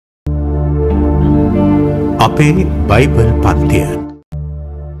අපේ බයිබල් පන්තිය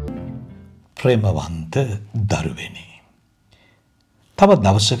ප්‍රේමවන්ත දරුවනි, තවත්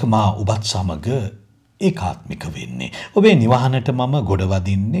දවසක මා ඔබත් සමග ඒකාත්මික වෙන්නේ. ඔබේ නිවහනට මම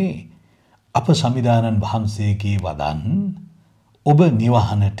ගොඩවදින්නේ අප සමිදානන් වහන්සේගේ වදන් ඔබ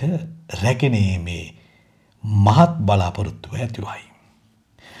නිවහනට රැගෙනීමේ මහත් බලාපොරොත්තුව ඇතිවයි.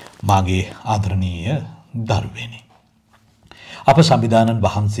 මාගේ ආදරණීය දරුවනි, අප සමිදානන්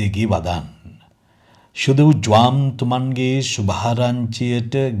වහන්සේගේ වදන් ශුදු ජ්වාම්තුමන්ගේ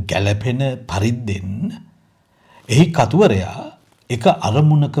සුභාරංචියට ගැලපෙන පරිද්දෙන් එහි කතුවරයා එක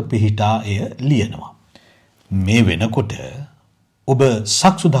අරමුණක පිහිටා එය ලියනවා. මේ වෙනකොට ඔබ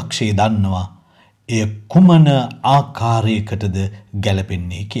සක්සුදක්ෂේ දන්නවා එය කුමන ආකාරයකටද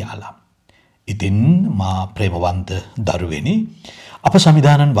ගැලපෙන්නේ කියලා. ඉතින් මා ප්‍රේමවන්ත දරුවනි, අප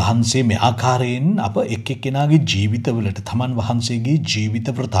සමිදානන් වහන්සේ මේ ආකාරයෙන් අප එක් එක්කෙනාගේ ජීවිතවලට තමන් වහන්සේගේ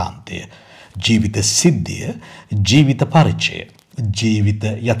ජීවිත වෘතාන්තය, ජීවිත සිද්ධිය, ජීවිත පරිචය, ජීවිත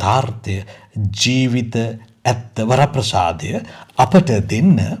යථාර්ථය, ජීවිත ඇත්ත වරප්‍රසාදය අපට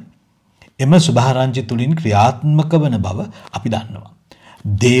දෙන්න එම සුභාරංචි තුලින් ක්‍රියාත්මක වන බව අපි දන්නවා.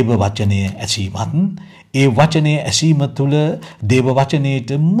 දේව වචනය ඇසීමත්, ඒ වචනය ඇසීම තුළ දේව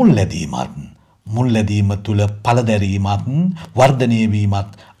වචනයට මුල් ලැබීමත්, මුල් ලැබීම තුළ පළදැරීමත්, වර්ධනය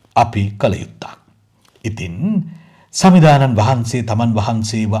වීමත් අපි කළ යුත්තක්. ඉතින් සමිදානන් වහන්සේ තමන්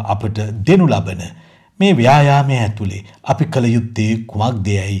වහන්සේව අපට දෙනු ලබන මේ ව්‍යායාමය ඇතුලේ අපි කළ යුත්තේ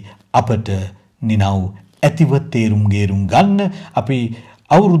කුමක්දයයි අපට නිනව් ඇතිව තේරුම් ගන්න අපි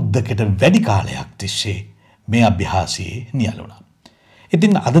අවුරුද්දකට වැඩි කාලයක් තිස්සේ මේ අභ්‍යාසයේ නියැලුණා.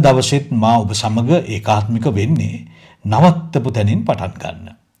 ඉතින් අද දවසෙත් මා ඔබ සමග ඒකාත්මික වෙන්නේ නවත්තපු තැනින් පටන් ගන්න.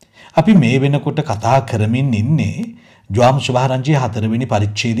 අපි මේ වෙනකොට කතා කරමින් ඉන්නේ ජ්වාම් සුභාරංචිය 4 වෙනි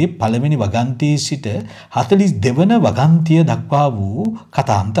පරිච්ඡේදයේ 1 වෙනි වගන්තියේ සිට 42 වන වගන්තිය දක්වා වූ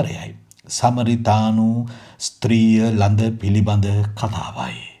කතාන්තරයයි. සමරිතානු ස්ත්‍රිය ළඳ පිළිබඳ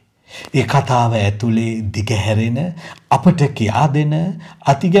කතාවයි. ඒ කතාව ඇතුලේ දිගහැරෙන, අපට කියා දෙන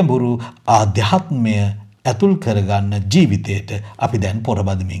අතිගැඹුරු ආධ්‍යාත්මය ඇතුල් කරගන්න ජීවිතයට අපි දැන්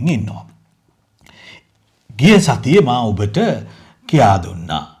පොරබදමින් ඉන්නවා. ගිය සතියේ මා ඔබට කියා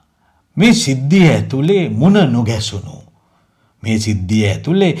දුන්නා මේ සිද්ධිය ඇතුලේ මුණ නොගැසුණු, මේ සිද්ධිය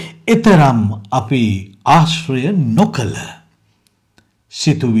ඇතුලේ එතරම් අපි ආශ්‍රය නොකළ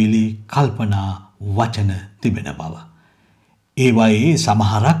සිතුවිලි, කල්පනා, වචන තිබෙන බව. ඒවයේ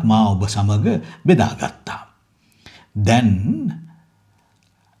සමහරක් මා ඔබ සමග බෙදාගත්තා. දැන්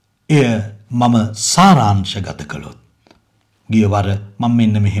එය මම සාරාංශගත කළොත්, ගියවර මම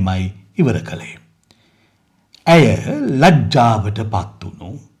මෙන්න මෙහෙමයි ඉවර කළේ. ඇය ලැජ්ජාවට පත්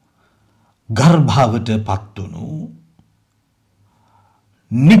වුණු, ගර්භාවට පත් වුණු,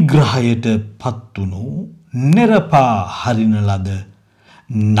 නිග්‍රහයට පත් වුණු, නිරපා හරින ලද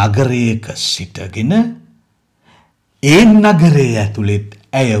නගරයක සිටගෙන ඒ නගරයේ ඇතුළෙත්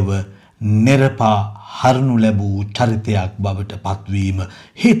ඇයව නිරපා හරනු ලැබූ චරිතයක් බවට පත්වීම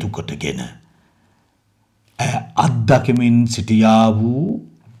හේතු කොටගෙන ඇය අත්දැකීමින් සිටියා වූ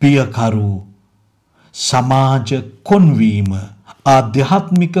පියකරු සමාජ කොන්වීම,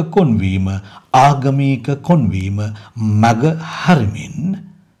 ආධ්‍යාත්මික කොන්වීම, ආගමික කොන්වීම මග හරිමින්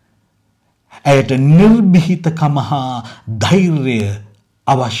ඇයට නිර්භීතකම හා ධෛර්යය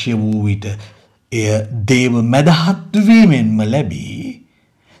අවශ්‍ය වූ විට එය දේව මැදහත් වීමෙන්ම ලැබී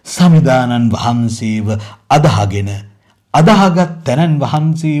සමිදානන් වහන්සේව අදහගෙන, අදහගත් තැනන්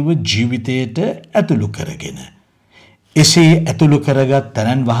වහන්සේව ජීවිතයට ඇතුළු කරගෙන, එසේ ඇතුළු කරගත්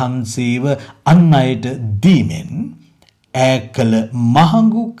තැනන් වහන්සේව අන් අයට දීමෙන් ඈ කළ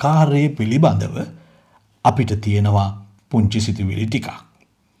මහඟු කාර්යය පිළිබඳව අපිට තියෙනවා පුංචි සිතුවිලි ටිකක්.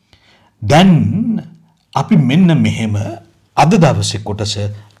 දැන් අපි මෙන්න මෙහෙම අද දවසේ කොටස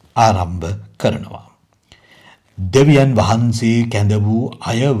ආරම්භ කරනවා. දෙවියන් වහන්සේ කැඳ වූ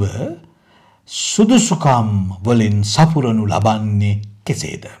අයව සුදුසුකම් වලින් සපුරනු ලබන්නේ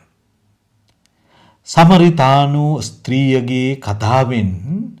කෙසේද? සමරිතානු ස්ත්‍රියගේ කතාවෙන්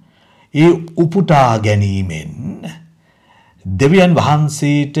ඒ උපුටා ගැනීමෙන් දෙවියන්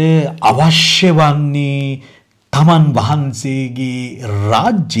වහන්සේට අවශ්‍ය වන්නේ තමන් වහන්සේගේ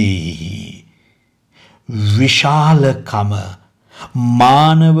රාජ්‍යයේ විශාලකම,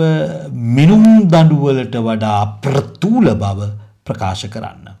 මානව මිනුම් දඬුවලට වඩා ප්‍රතුල බව ප්‍රකාශ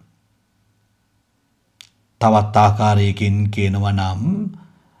කරන්න. තවත් ආකාරයකින් කියනවා නම්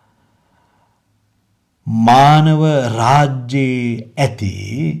මානව රාජ්‍යයේ ඇති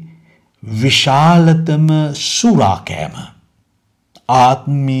විශාලතම සුරාකෑම,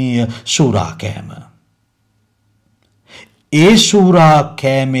 ආත්මීය සුරාකෑම, ඒ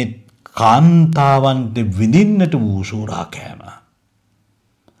සුරාකෑමෙත් කාන්තාවන්ට විඳින්නට වූ සුරාකෑම,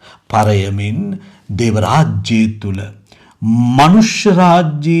 පරයමින් දේව රාජ්‍යය තුල මනුෂ්‍ය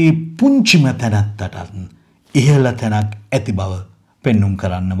රාජ්‍යයේ පුංචිම තැනැත්තටත් ඉහළ තැනක් ඇති බව පෙන්눔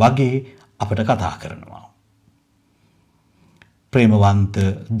කරන්න වගේ අපට කතා කරනවා. ප්‍රේමවන්ත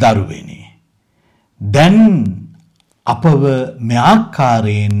දරුවෙනි, දැන් අපව මේ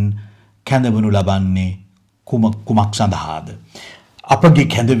ආකාරයෙන් කැඳවනු ලබන්නේ කුමක් සඳහාද? අපගේ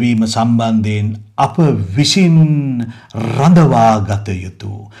කැඳවීම සම්බන්ධයෙන් අප විසින් රඳවා ගත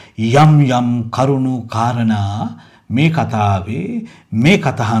යුතු යම් යම් කරුණු කාරණා මේ කතාවේ මේ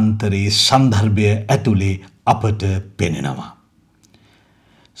කතාන්තරයේ සන්දර්භය ඇතුලේ අපට පෙනෙනවා.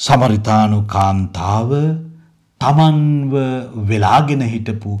 සමරිතානු කාන්තාව තමන්ව වෙලාගෙන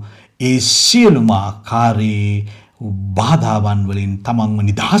හිටපු ඒ සියලුම ආකාරයේ බාධාවන් වලින් තමන්ව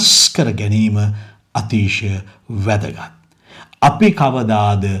නිදහස් කර ගැනීම අතිශය වැදගත්. අපි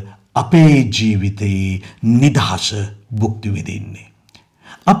කවදාද අපේ ජීවිතයේ නිදහස භුක්ති විඳින්නේ?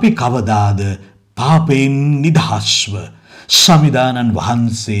 අපි කවදාද පාපයෙන් නිදහස්ව සමිදානන්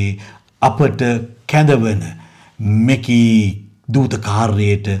වහන්සේ අපට කැඳවන මෙකී දූත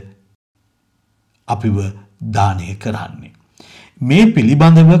කාර්යයට අපිව දානය කරන්නේ? මේ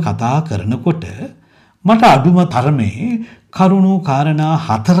පිළිබඳව කතා කරනකොට මට අඩුම තරමේ කරුණු කාරණා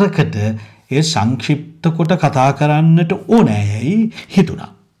 4කට ඒ සංක්ෂිප්ත කොට කතා කරන්නට ඕනෑයි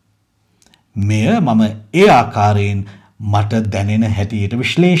හිතුණා. මෙය මම ඒ ආකාරයෙන් මට දැනෙන හැටියට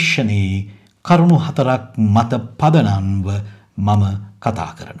විශ්ලේෂණයේ කරුණු 4ක් මත පදනම්ව මම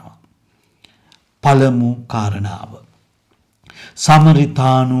කතා කරනවා. පළමු කාරණාව.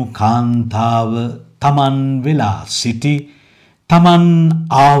 සමරිතානු කාන්තාව තමන් වෙලා සිටි, තමන්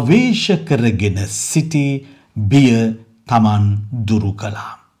ආවේශ කරගෙන සිටි බිය තමන් දුරු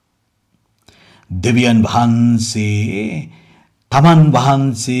කළා. දෙවියන් වහන්සේ තමන්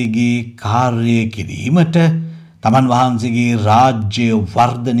වහන්සේගේ කාර්ය කිරීමට, තමන් වහන්සේගේ රාජ්‍ය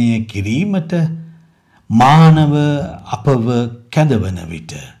වර්ධනය කිරීමට මානව අපව කැඳවන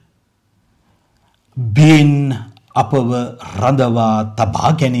විට බියෙන් අපව රඳවා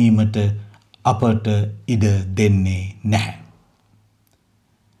තබා ගැනීමට අපට ඉඩ දෙන්නේ නැහැ.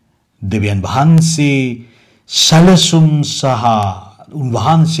 දෙවියන් වහන්සේ සැලසුම් සහ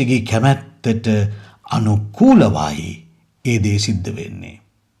උන්වහන්සේගේ කැමැත්තට අනුකූලවයි ඒ දේ සිද්ධ වෙන්නේ.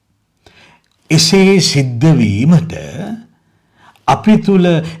 එසේ සිද්ධ වීමට අපි තුල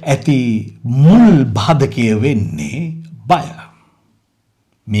ඇති මුල් බාධකය වෙන්නේ බය.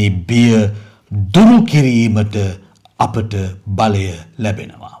 මේ බිය දුරු කිරීමට අපට බලය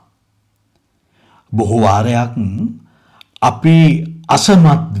ලැබෙනවා. බොහෝ වාරයක් අපි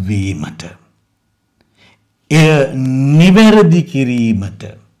අසමත් වීමට, එය නිවැරදි කිරීමට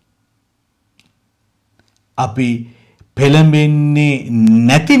අපි පෙළඹෙන්නේ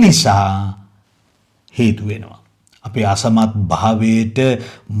නැති නිසා හේතු වෙනවා. අපේ අසමත් භාවයට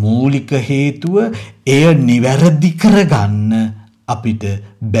මූලික හේතුව එය නිවැරදි කරගන්න අපිට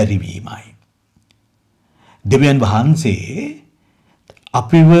බැරි වීමයි. දෙවියන් වහන්සේ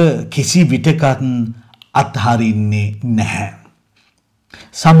අපිව කිසි විටකත් අත්හරින්නේ නැහැ.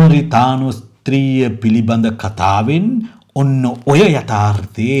 සමරිතානු ස්ත්‍රිය පිළිබඳ කතාවෙන් ඔන්න ඔය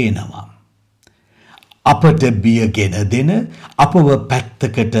යථාර්ථය එනවා. අපට බියගෙන දෙන, අපව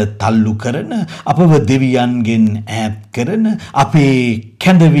පැත්තකට තල්ලු කරන, අපව දෙවියන්ගෙන් ඈත් කරන, අපේ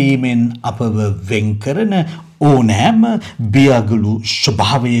කැඳවීමෙන් අපව වෙන් කරන ඕනෑම බියගලු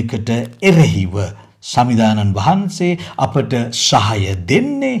ස්වභාවයකට එරෙහිව සමිදානන් වහන්සේ අපට සහාය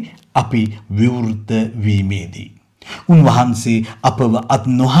දෙන්නේ අපි විවෘත වීමේදී. උන්වහන්සේ අපව අත්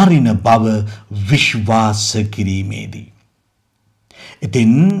නොහරින බව විශ්වාස කිරීමේදී.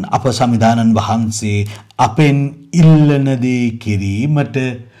 ඉතින් අප සමිදානන් වහන්සේ අපෙන් ඉල්ලන දේ කිරීමට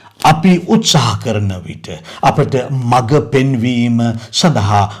අපි උත්සාහ කරන විට අපට මඟ පෙන්වීම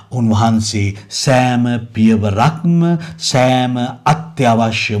සඳහා උන්වහන්සේ සෑම පියවරක්ම සෑම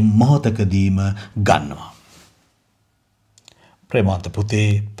අත්‍යවශ්‍ය මොහොතකදීම ගන්නවා. ප්‍රේමවන්ත පුතේ,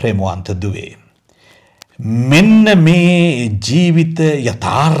 ප්‍රේමවන්ත දුවේ, මෙන්න මේ ජීවිත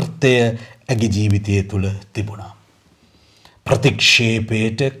යථාර්ථය ඇගේ ජීවිතය තුළ තිබුණා.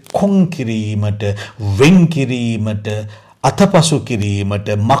 ප්‍රතික්ෂේපයට, කොන් කිරීමට, වෙන් කිරීමට, අතපසු කිරීමට,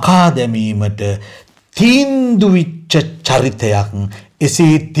 මකා දැමීමට තීන්දු විච්ච චරිතයක්,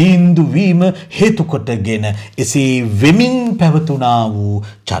 එසේ තීන්දු වීම හේතු කොටගෙන එසේ වෙමින් පැවතුනා වූ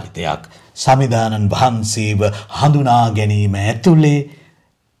චරිතයක් සමිදානන් වහන්සේව හඳුනා ගැනීම ඇතුලේ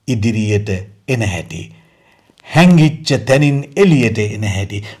ඉදිරියට එන හැටි, හැංගිච්ච තැනින් එළියට එන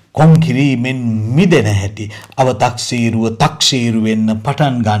හැටි, කොන් කිරීමෙන් මිදෙන හැටි, අවතක්සීරුව තක්සීරු වෙන්න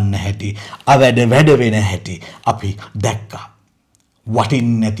පටන් ගන්න හැටි, අවැඩ වැඩ වෙන හැටි අපි දැක්කා. වටින්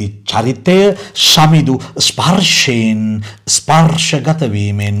නැති චරිතය සමිදු ස්පර්ශයෙන්, ස්පර්ශගත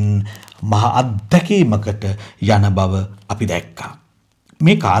වීමෙන් මහ අත්දැකීමකට යන බව අපි දැක්කා.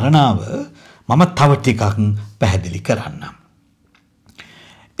 මේ කාරණාව මම තව ටිකක් පැහැදිලි කරන්නම්.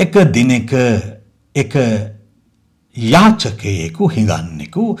 එක දිනක එක යාචකයෙකු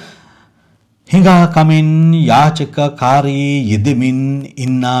හිඟන්නෙකු හිඟා කමින් යාචකකාරී යෙදෙමින්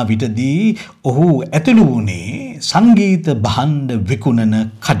ඉන්නා විටදී ඔහු ඇතුළු වුණේ සංගීත භාණ්ඩ විකුණන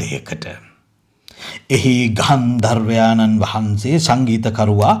කඩයකට. එහි ගන්ධර්වයාණන් වහන්සේ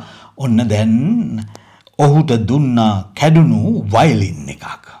සංගීතකරුවා ඔන්න දැන් ඔහුට දුන්නා කැඩුණු වයලින්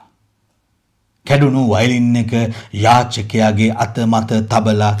එකක්. කැඩුණු වයලින් එක යාචකයාගේ අත මත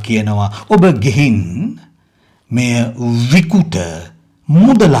තබලා කියනවා ඔබ ගිහින් මෙය විකුට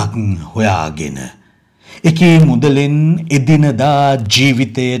මුදලක් හොයාගෙන එකේ මුදලෙන් එදිනදා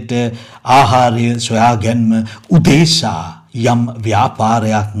ජීවිතයට ආහාරය සොයා ගැන්ම උදෙසා යම්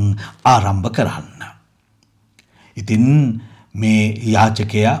ව්‍යාපාරයක් ආරම්භ කරන්න. ඉතින් මේ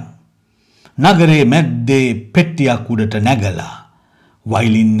යාචකයා නගරේ මැද්දේ පෙට්ටියක් උඩට නැගලා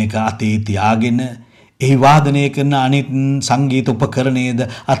වයලින් එක අතේ තියාගෙන එහි වාදනය කරන අනිත් සංගීත උපකරණයේද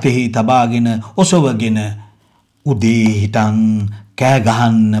අතෙහි තබාගෙන ඔසවගෙන උදේ හිටන් කෑ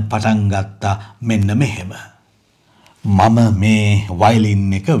ගහන්න පටන් ගත්තා මෙන්න මෙහෙම. මම මේ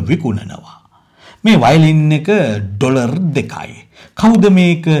වයලින් එක විකුණනවා. මේ වයලින් එක ඩොලර් 2යි. කවුද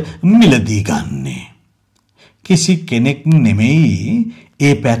මේක මිලදී ගන්නේ? කිසි කෙනෙක් නෙමෙයි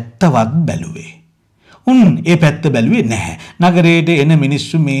ඒ පැත්තවත් බැලුවේ. උන් ඒ පැත්ත බැලුවේ නැහැ. නගරයට එන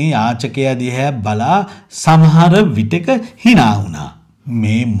මිනිස්සු මේ යාචකයා දිහා බලා සමහර විටක hina වුණා.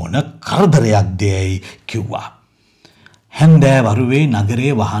 මේ මොන කරදරයක්ද යයි කිව්වා. හැන්දෑ වරුවේ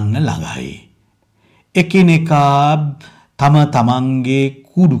නගරේ වහන්න ළඟයි. එකිනෙකා තම තමන්ගේ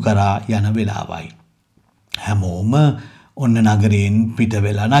කුඩු කරා යන වෙලාවයි. හැමෝම ඔන්න නගරයෙන් පිට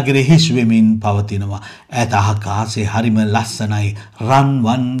වෙලා නගරේ හිස් වෙමින් පවතිනවා. ඈත ආකාශයේ හරිම ලස්සනයි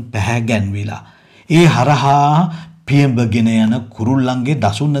රන්වන් පැහැගැන්විලා. ඒ හරහා පියඹගෙන යන කුරුල්ලන්ගේ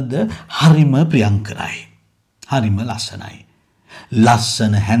දසුනද හරිම ප්‍රියංකරයි. හරිම ලස්සනයි.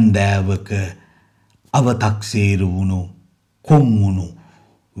 ලස්සන හැන්දෑවක අවතක්සේරු වුණු කොම්මුණු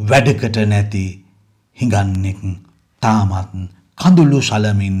වැඩකට නැති හිඟන්නෙක් තාමත් කඳුළු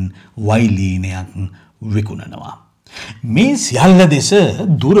සලමින් වයිලීනයක් විකුණනවා. මේ සියල්ල දෙස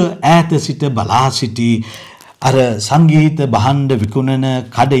දුර ඈත සිට බලා සිටි අර සංගීත භාණ්ඩ විකුණන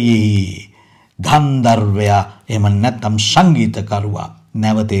කඩයෙහි ගන්ධර්වයා එහෙම නැත්නම් සංගීතකරුවා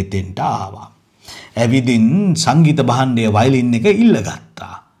නැවත එතෙන්ට ආවා. ඇවිදින් සංගීත භාණ්ඩයේ වයලින් එක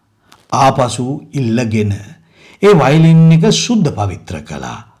ඉල්ලගත්තා. ආපසු ඉල්ලගෙන ඒ වයලින් එක සුද්ධ පවිත්‍ර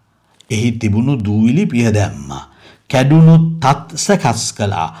කළා. එහි තිබුණු දූවිලි පිය දැම්මා. කැඩුණු තත් සකස්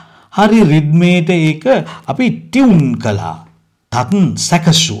කළා. හරි රිද්මේට ඒක අපි ටියුන් කළා. තත්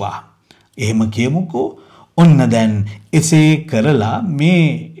සැකසුවා. එහෙම කියමුකෝ. ඔන්න දැන් එසේ කරලා මේ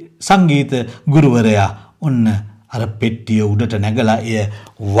සංගීත ගුරුවරයා ඔන්න අර පෙට්ටිය උඩට නැගලා එය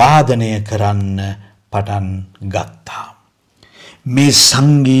වාදනය කරන්න පටන් ගත්තා. මේ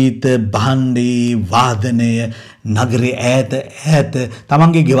සංගීත භාණ්ඩේ වාදනය නගරේ ඈත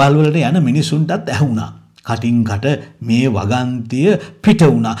තමන්ගේ ගෙවල් වලට යන මිනිසුන්ටත් ඇහුණා. කටින් කට මේ වගන්තිය පිට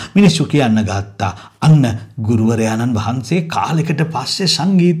වුණා. මිනිස්සු කියන්න ගත්තා අන්න ගුරුවරයාණන් වහන්සේ කාලෙකට පස්සේ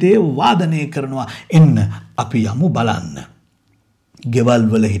සංගීතය වාදනය කරනවා. එන්න අපි යමු බලන්න. ගෙවල්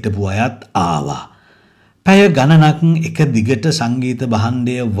වල හිටපු අයත් ආවා. පැය ගණනක් එක දිගට සංගීත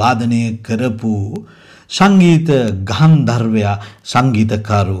භාණ්ඩය වාදනය කරපු සංගීත ගන්ධර්වයා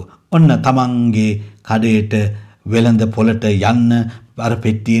සංගීතකරු ඔන්න තමන්ගේ කඩේට වෙළඳ පොළට යන්න අර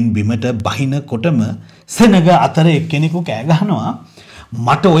පෙට්ටියෙන් බිමට බහිනකොටම සෙනග අතර එක්කෙනෙකු කෑ ගහනවා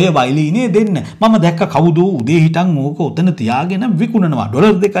මට ඔය වයලීනේ දෙන්න. මම දැක්ක කවුද උදේ හිටන් ඕක උතන තියාගෙන විකුණනවා.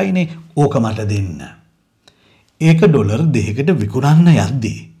 ඩොලර් 2යිනේ. ඕක මට දෙන්න. ඒක ඩොලර් 2කට විකුණන්න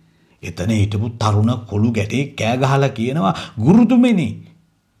යද්දී එතන හිටපු තරුණ කොළු ගැටේ කෑ ගහලා කියනවා ගුරුතුමනි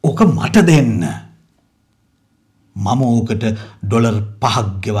ඕක මට දෙන්න. මම ඕකට ඩොලර්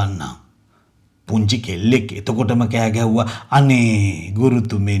 5ක් ගෙවන්නම්. පුංචි කෙල්ලෙක් එතකොටම කෑ ගැහුවා අනේ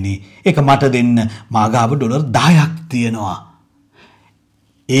ගුරුතුමනි ඒක මට දෙන්න මා ගාව ඩොලර් 10ක් තියෙනවා.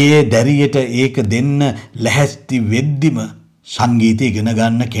 ඒ දැරියට ඒක දෙන්න ලැහැස්ති වෙද්දිම සංගීතය ඉගෙන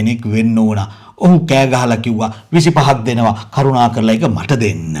ගන්න කෙනෙක් වෙන්න ඕන. ඔහු කෑ ගහලා කිව්වා 25ක් දෙනවා කරුණාකරලා ඒක මට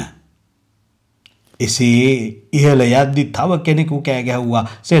දෙන්න. එසේ ඉහළ යද්දි තව කෙනෙකු කෑ ගැහුවා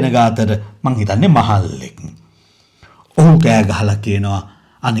සෙනග අතර මං හිතන්නේ මහල්ලෙක්. ඔහු කෑ ගහලා කියනවා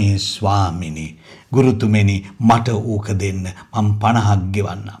අනේ ස්වාමිනී ගුරුතුමනි මට ඕක දෙන්න මම 50ක්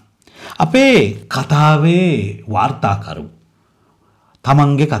ගෙවන්නම්. අපේ කතාවේ වාර්තාකරු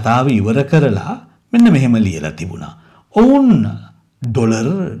තමන්ගේ කතාව ඉවර කරලා මෙන්න මෙහෙම ලියලා තිබුණා. ඔවුන් ඩොලර්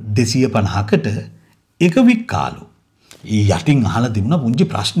 250කට එක වික්කාලු. යටින් අහලා තිබුණා පුංචි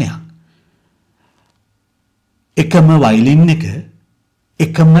ප්‍රශ්නයක්. එකම වයලින් එක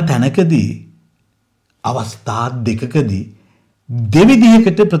එකම තැනකදී අවස්ථා දෙකකදී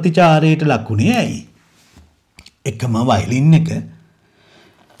දෙවිදිහකට ප්‍රතිචාරයට ලකුණේ ඇයි? එකම වයලින් එක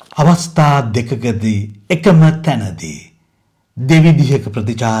අවස්ථා දෙකකදී එකම තැනදී දෙවිදිහක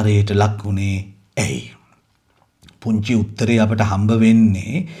ප්‍රතිචාරයට ලකුණේ ඇයි? පුංචි උත්තරේ අපට හම්බ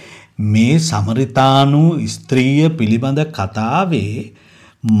වෙන්නේ මේ සමරිතානු ස්ත්‍රිය පිළිබඳ කතාවේ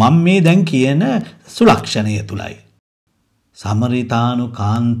මම මේ දැන් කියන සුලක්ෂණය තුලයි. සමරිතානු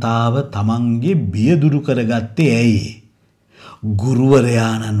කාන්තාව තමන්ගේ බිය දුරු කරගත්තේ ඇයි?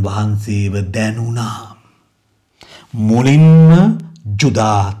 ගුරුවරයාණන් වහන්සේව දැනුණා. මුලින්ම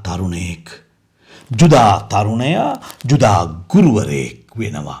ජුදා තරුණයෙක්. ජුදා තරුණයා ජුදා ගුරුවරයෙක්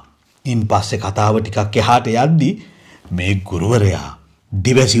වෙනවා. ඉන් පස්සේ කතාව ටිකක් එහාට යද්දී මේ ගුරුවරයා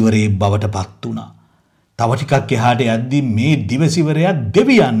දිවසිවරේ බවට පත් වුණා. තව ටිකක් එහාට යද්දී මේ දිවසිවරයා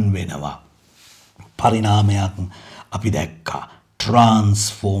දෙවියන් වෙනවා. පරිණාමයක් අපි දැක්කා.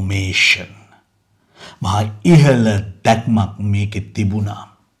 ට්‍රාන්ස්ෆෝමේෂන්. මහා ඉහළ දැක්මක් මේකේ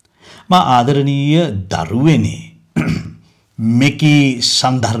තිබුණා. මා ආදරණීය දරුවෙනි මේකී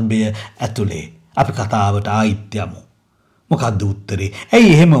සන්දර්භය ඇතුලේ අපි කතාවට ආයිත් යමු. මොකද්ද උත්තරේ?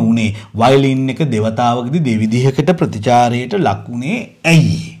 ඇයි එහෙම වුනේ? වයලින් එක දෙවතාවකදී දෙවිදිහකට ප්‍රතිචාරයට ලකුණේ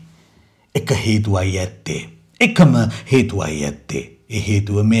ඇයි? එක හේතුවයි ඇත්තේ. එකම හේතුවයි ඇත්තේ. ඒ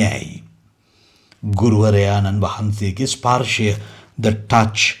හේතුව මෙයයි. ගුරුවරයාණන් වහන්සේගේ ස්පර්ශය, the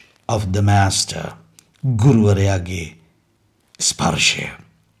touch of the master. ගුරුවරයාගේ ස්පර්ශය.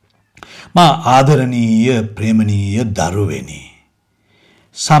 මා ආදරණීය ප්‍රේමණීය දරුවෙනි.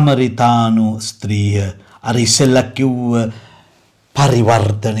 සමරිතානු ස්ත්‍රිය අර ඉස්සෙල්ලා කිව්ව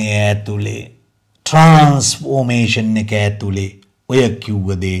පරිවර්තනය ඇතුලේ ට්‍රාන්ස්ෆෝමේෂන් එක ඇතුලේ ඔය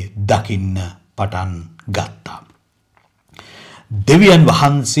කිව්ව දේ දකින්න පටන් ගත්තා. දෙවියන්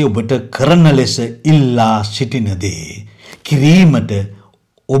වහන්සේ ඔබට කරන ලෙස ඉල්ලා සිටින දේ කිරීමට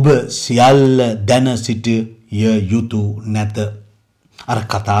ඔබ සියල්ල දැන සිටිය යුතු නැත. අර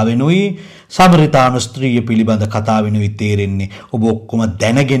කතාවෙනුයි සමරිතානු ස්ත්‍රිය පිළිබඳ කතාවෙනුයි තේරෙන්නේ ඔබ ඔක්කොම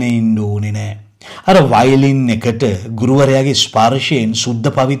දැනගෙන ඉන්න ඕනේ නෑ. අර වයලින් එකට ගුරුවරයාගේ ස්පර්ශයෙන්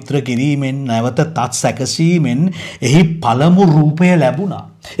සුද්ධ පවිත්‍ර කිරීමෙන් නැවත තත් සැකසීමෙන් එහි පළමු රූපය ලැබුණා.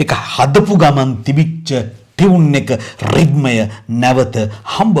 ඒක හදපු ගමන් තිබිච්ච ටියුන් එක රිද්මය නැවත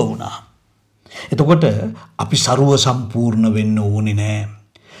හම්බ වුණා. එතකොට අපි ਸਰව සම්පූර්ණ වෙන්න ඕනේ නෑ.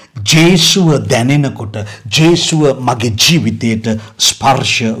 ජේසුව දැනෙනකොට ජේසුව මගේ ජීවිතයට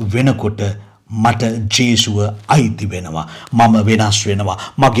ස්පර්ශ වෙනකොට මට ජේසුව අයිති වෙනවා. මම වෙනස් වෙනවා.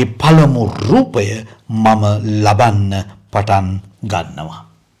 මගේ පළමු රූපය මම ලබන්න පටන් ගන්නවා.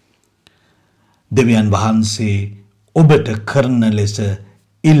 දෙවියන් වහන්සේ ඔබට කරන ලෙස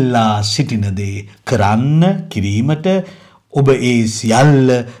ඉල්ලා සිටින දේ කරන්න කිරීමට ඔබ ඒ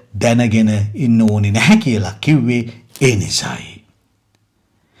සියල්ල දැනගෙන ඉන්න ඕනේ නැහැ කියලා කිව්වේ ඒ නිසායි.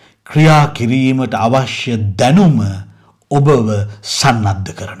 ක්‍රියා කිරීමට අවශ්‍ය දැනුම ඔබව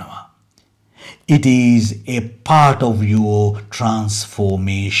සන්නද්ධ කරනවා. It is a part of your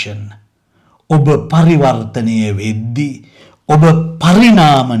transformation. ඔබ පරිවර්තනය වෙද්දී, ඔබ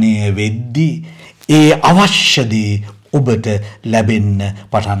පරිණාමණය වෙද්දී ඒ අවශ්‍ය දේ ඔබට ලැබෙන්න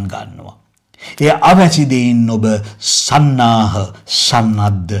පටන් ගන්නවා. ඒ අවශ්‍ය දේන් ඔබ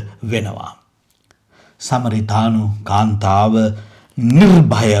සන්නද්ධ වෙනවා. සමරිතානු කාන්තාව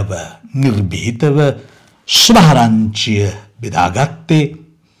නිර්භයව නිර්භීතව සුභාරංචිය බෙදාගත්තේ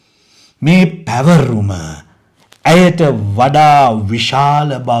මේ පැවරුම ඇයට වඩා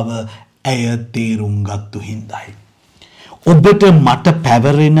විශාල බව ඇය තේරුම් ගත්තු හින්දායි. ඔබට මට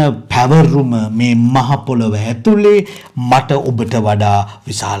පැවරෙන පැවරුම මේ මහ පොළොව ඇතුලේ මට ඔබට වඩා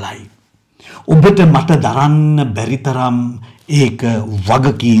විශාලයි. ඔබට මට දරන්න බැරි තරම් ඒක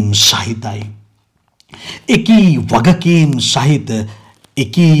වගකීම් සහිතයි. එකී වගකීම් සහිත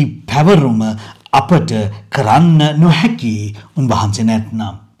එකී පැවරුම අපට කරන්න නොහැකි උන්වහන්සේ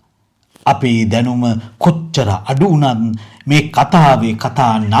නැත්නම් අපේ දැනුම කොච්චර අඩු වුණත් මේ කතාවේ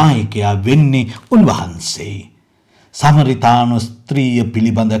කතා නායකයා වෙන්නේ උන්වහන්සේ. සමරිතානු ස්ත්‍රිය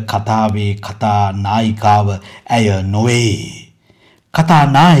පිළිබඳ කතාවේ කතා නායිකාව ඇය නොවේ. කතා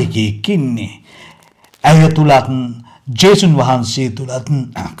නායකයෙක් ඉන්නේ. ඇය තුලත් ජේසුන් වහන්සේ තුලත්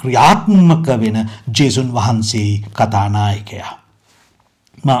ක්‍රියාත්මක වෙන ජේසුන් වහන්සේ කතානායකයා.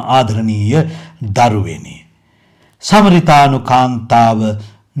 මා ආදරණීය දරුවෙනි. සමරිතානු කාන්තාව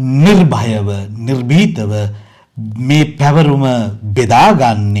නිර්භයව නිර්භීතව මේ පැවරුම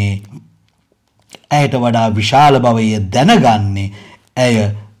බෙදාගන්නේ ඇයට වඩා විශාල බවය දැනගන්නේ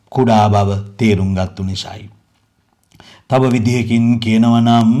ඇය කුඩා බව තේරුම් ගත්තු නිසායි. තව විදිහකින් කියනවා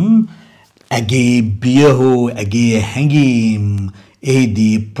නම් ඇගේ බිය හෝ ඇගේ හැඟීම්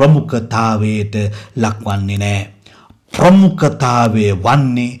එහිදී ප්‍රමුඛතාවයට ලක්වන්නේ නැහැ. ප්‍රමුඛතාවය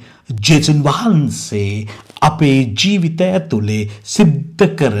වන්නේ ජේසුස් වහන්සේ අපේ ජීවිතය ඇතුලේ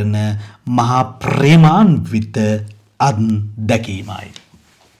සිද්ධ කරන මහා ප්‍රේමාන්විත අත්දැකීමයි.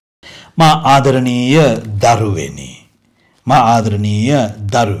 මා ආදරණීය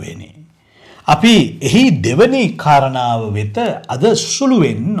දරුවෙනි අපි එහි දෙවැනි කාරණාව වෙත අද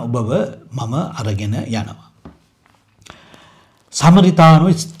සුළුවෙන් ඔබව මම අරගෙන යනවා.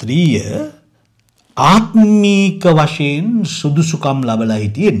 සමරිතානු ස්ත්‍රිය ආත්මීක වශයෙන් සුදුසුකම් ලබලා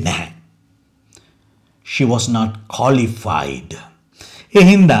හිටියේ නැහැ. She was not qualified.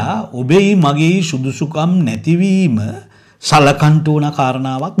 එහින්දා ඔබේ මගේ සුදුසුකම් නැතිවීම සලකන්ට ඕන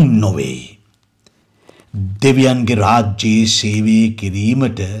කාරණාවක් නොවේ. දෙවියන්ගේ රාජ්‍යයේ සේවය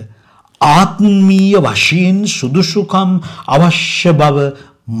කිරීමට ආත්මීය වශයෙන් සුදුසුකම් අවශ්‍ය බව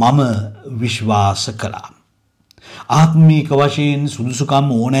මම විශ්වාස කළා. ආත්මීක වශයෙන්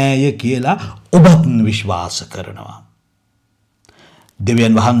සුදුසුකම් ඕනෑය කියලා ඔබත් විශ්වාස කරනවා.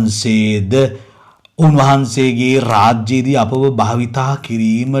 දෙවියන් වහන්සේද උන්වහන්සේගේ රාජ්‍යයේදී අපව භාවිතා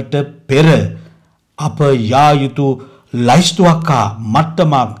කිරීමට පෙර අප යා යුතු ලයිස්තුවක්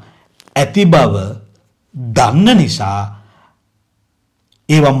මට්ටමක් ඇති බව දන්න නිසා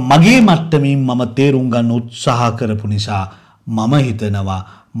ඒවා මගේ මට්ටමින් මම තේරුම් ගන්න උත්සාහ කරපු නිසා මම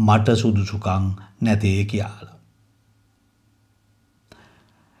හිතනවා මට සුදුසුකම් නැතේ කියලා.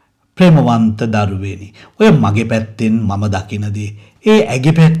 ප්‍රේමවන්ත දරුවෙනි, ඔය මගේ පැත්තෙන් මම දකිනදී ඒ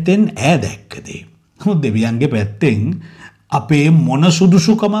ඇගේ පැත්තෙන් ඈ දැක්කදී දෙවියන්ගේ පැත්තෙන් අපේ මොන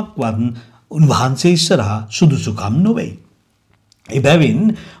සුදුසුකමක්වත් උන්වහන්සේ ඉස්සරහා සුදුසුකම් නොවේ.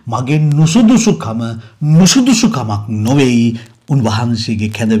 එබැවින් මගේ නුසුදුසුකමක් නොවේ උන්වහන්සේගේ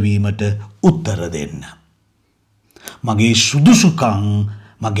කැඳවීමට උත්තර දෙන්න. මගේ සුදුසුකම්,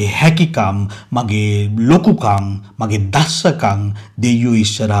 මගේ හැකිකම්, මගේ ලොකුකම්, මගේ දක්ෂකම් දෙවියෝ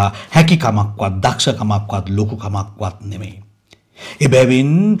ඉස්සරහා හැකිකමක්වත් දක්ෂකමක්වත් ලොකුකමක්වත් නෙමෙයි.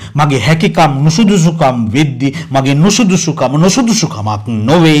 එබැවින් මගේ හැකිකම් නුසුදුසුකම් වෙද්දි මගේ නුසුදුසුකමක්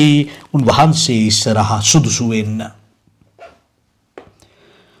නොවේ උන්වහන්සේ ඉස්සරහා සුදුසු වෙන්න.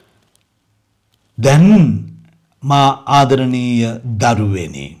 දැන් මා ආදරණීය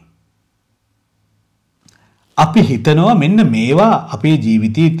දරුවෙනි, අපි හිතනවා මෙන්න මේවා අපේ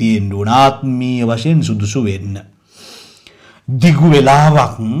ජීවිතයේ තියෙන්න ඕන ආත්මීය වශයෙන් සුදුසු වෙන්න. දිගු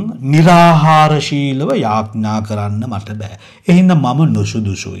වෙලාවක් निराहारශීලව යාඥා කරන්න මට බෑ. එහෙනම් මම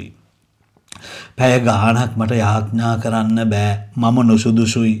නුසුදුසුයි. පැය ගාණක් මට යාඥා කරන්න බෑ. මම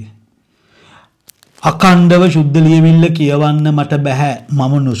නුසුදුසුයි. අඛණ්ඩව සුද්ධ ලියවිල්ල කියවන්න මට බෑ.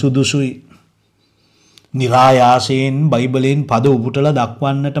 මම නුසුදුසුයි. නිරායාසයෙන් බයිබලෙන් පද උපුටලා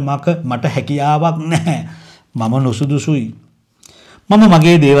දක්වන්නට මට හැකියාවක් නැහැ. මම නුසුදුසුයි. මම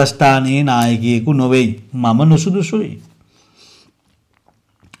මගේ දේවස්ථානයේ නායකයෙකු නොවෙයි. මම නුසුදුසුයි.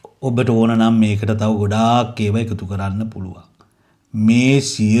 ඔබට ඕන නම් මේකට තව ගොඩාක් ඒවා එකතු කරන්න පුළුවන්. මේ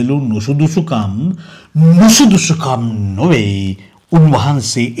සියලු නුසුදුසුකම් නොවේ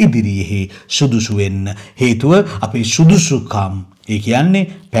උන්වහන්සේ ඉදිරියේ සුදුසු වෙන්න. හේතුව අපේ සුදුසුකම් ඒ කියන්නේ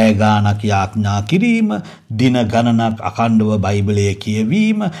පැය ගාණක් යාඥා කිරීම, දින ගණනක් අඛණ්ඩව බයිබලය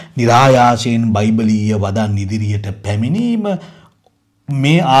කියවීම, નિરાයාසයෙන් බයිබලීය වදන් ඉදිරියට පැමිණීම,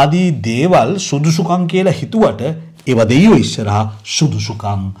 මේ ආදී දේවල් සුදුසුකම් කියලා හිතුවට ඒවා දෙවියෝ ඉස්සරහා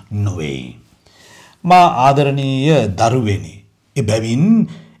සුදුසුකම් නොවේ. මා ආදරණීය දරුවෙනි, එබැවින්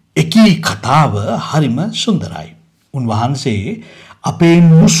එකී කතාව හරිම සුන්දරයි. උන්වහන්සේ අපේ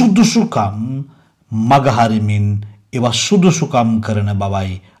නුසුදුසුකම් මගහරිමින් ඒවා සුදුසුකම් කරන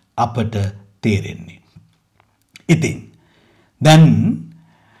බවයි අපට තේරෙන්නේ. ඉතින් දැන්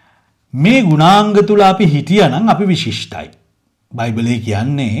මේ ගුණාංග තුල අපි හිටියානම් අපි විශිෂ්ටයි. බයිබලයේ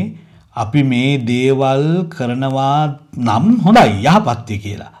කියන්නේ අපි මේ දේවල් කරනවා නම් හොඳයි යහපත්ය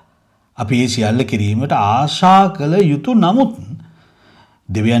කියලා. අපි ඒ සියල්ල කිරීමට ආශා කළ යුතු නමුත්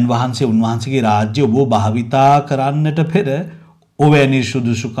දෙවියන් වහන්සේ උන්වහන්සේගේ රාජ්‍ය ඔබ භාවිතා කරන්නට පෙර ඔවැනි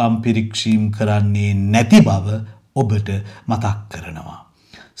සුදුසුකම් පිරික්සීම් කරන්නේ නැති බව ඔබට මතක් කරනවා.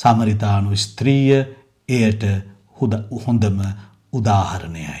 සමරිතානු ස්ත්‍රිය එයට හොඳම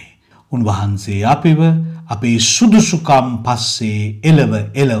උදාහරණයයි. උන්වහන්සේ අපිව අපේ සුදුසුකම් පස්සේ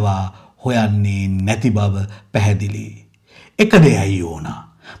එලවා හොයන්නේ නැති බව පැහැදිලි. එක දෙයයි ඕන.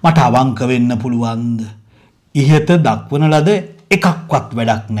 මට අවංක වෙන්න පුළුවන්ද? ඉහත දක්වන ලද එකක්වත්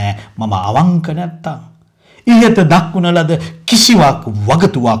වැඩක් නෑ මම අවංක නැත්තම්. ඉහත දක්වන ලද කිසිවක්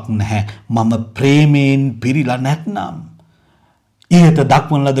වගතුවක් නැහැ මම ප්‍රේමයෙන් පිරීලා නැත්නම්. ඉහත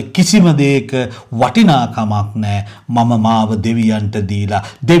දක්වන ලද කිසිම දෙයක වටිනාකමක් නැහැ මම මාව දෙවියන්ට දීලා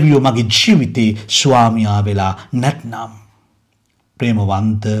දෙවියෝ මගේ ජීවිතේ ස්වාමියා වෙලා නැත්නම්.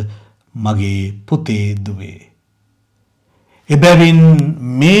 ප්‍රේමවන්ත මගේ පුතේ දුවේ, එබැවින්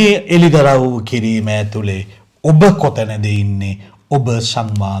මේ එළිදරව් කිරීම ඇතුලේ ඔබ කොතැනද ඉන්නේ ඔබ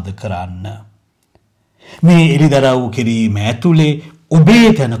සංවාද කරන්න. මේ එළිදරව් කිරීම ඇතුලේ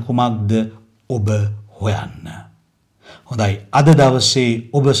ඔබේ තැන කුමක්ද ඔබ හොයන්න. හොඳයි අද දවසේ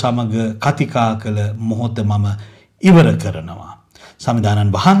ඔබ සමග කතිකා කළ මොහොත මම ඉවර කරනවා.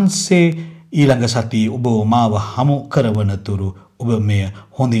 සමිදානන් වහන්සේ ඊළඟ සතියේ ඔබ මාව හමු කරවන තුරු ඔබ මෙය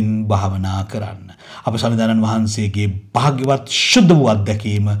හොඳින් භාවනා කරන්න. අප සමිදානන් වහන්සේගේ භාග්‍යවත් ශුද්ධ වූ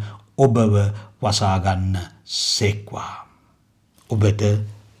අත්දැකීම ඔබව වසා ගන්න සේක්වා. ඔබට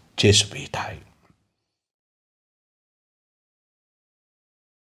ජේසු පීඨයි.